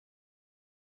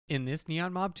In this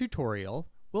NeonMob tutorial,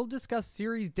 we'll discuss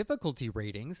series difficulty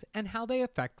ratings and how they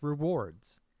affect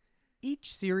rewards.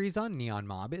 Each series on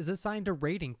NeonMob is assigned a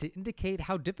rating to indicate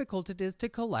how difficult it is to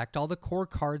collect all the core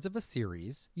cards of a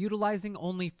series, utilizing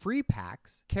only free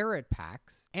packs, carrot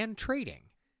packs, and trading.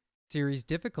 Series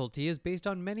difficulty is based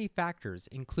on many factors,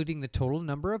 including the total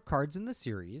number of cards in the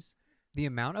series, the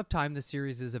amount of time the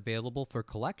series is available for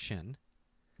collection,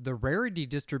 the rarity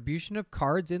distribution of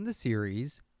cards in the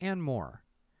series, and more.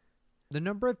 The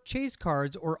number of chase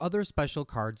cards or other special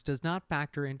cards does not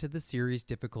factor into the series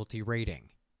difficulty rating.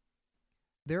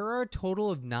 There are a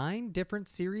total of 9 different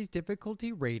series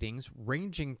difficulty ratings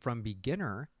ranging from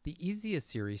beginner, the easiest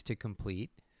series to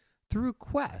complete, through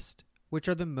quest, which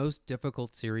are the most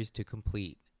difficult series to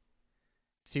complete.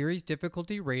 Series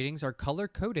difficulty ratings are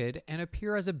color-coded and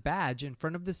appear as a badge in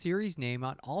front of the series name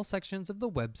on all sections of the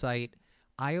website,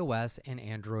 iOS and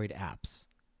Android apps.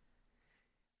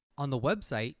 On the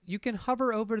website, you can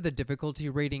hover over the difficulty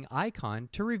rating icon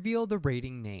to reveal the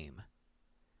rating name.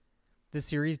 The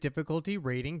series difficulty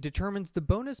rating determines the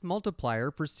bonus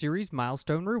multiplier for series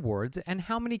milestone rewards and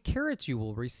how many carrots you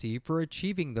will receive for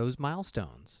achieving those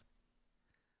milestones.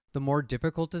 The more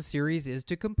difficult a series is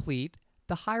to complete,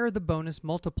 the higher the bonus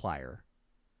multiplier.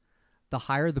 The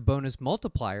higher the bonus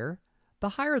multiplier, the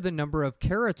higher the number of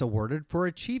carrots awarded for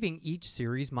achieving each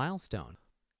series milestone.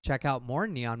 Check out more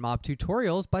NeonMob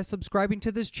tutorials by subscribing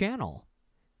to this channel.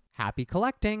 Happy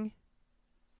collecting!